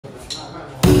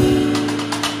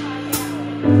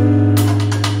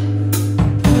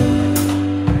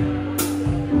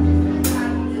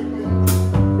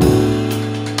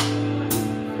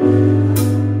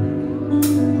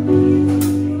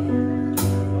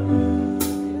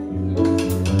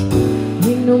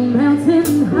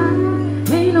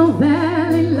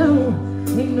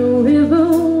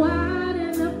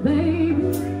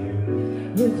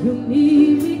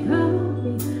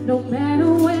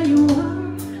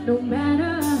no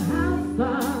matter how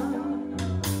far,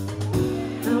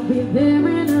 I'll be there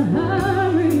in a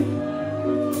hurry.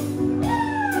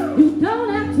 You don't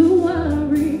have to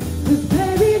worry, 'cause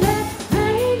baby, there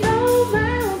ain't no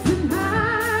mountain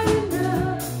high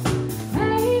enough,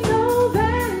 ain't no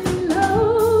valley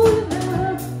low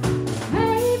enough,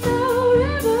 ain't no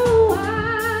river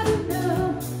wide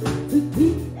enough to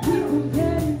keep me from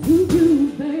getting to you,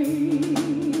 baby.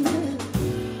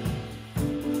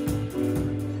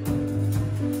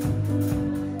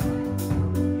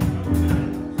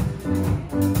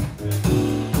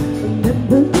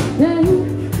 Remember the day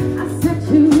I set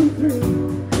you free.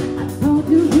 I told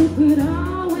you you could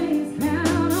always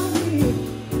count on me.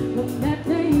 From that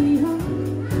day on,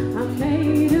 I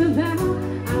made a vow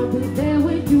I'll be there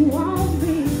when you want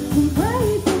me. So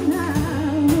wait for now.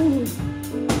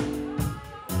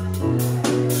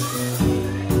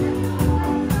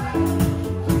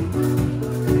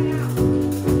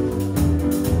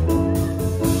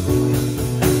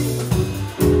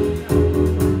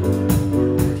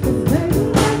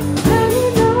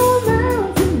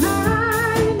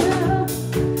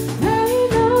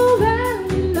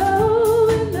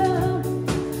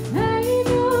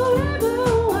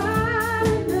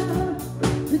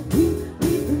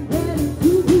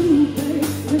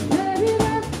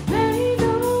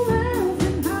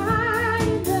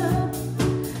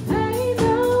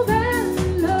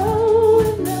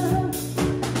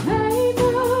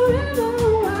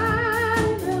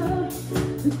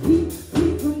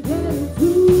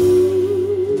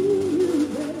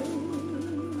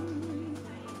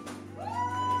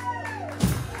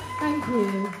 Thank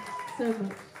you so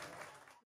much.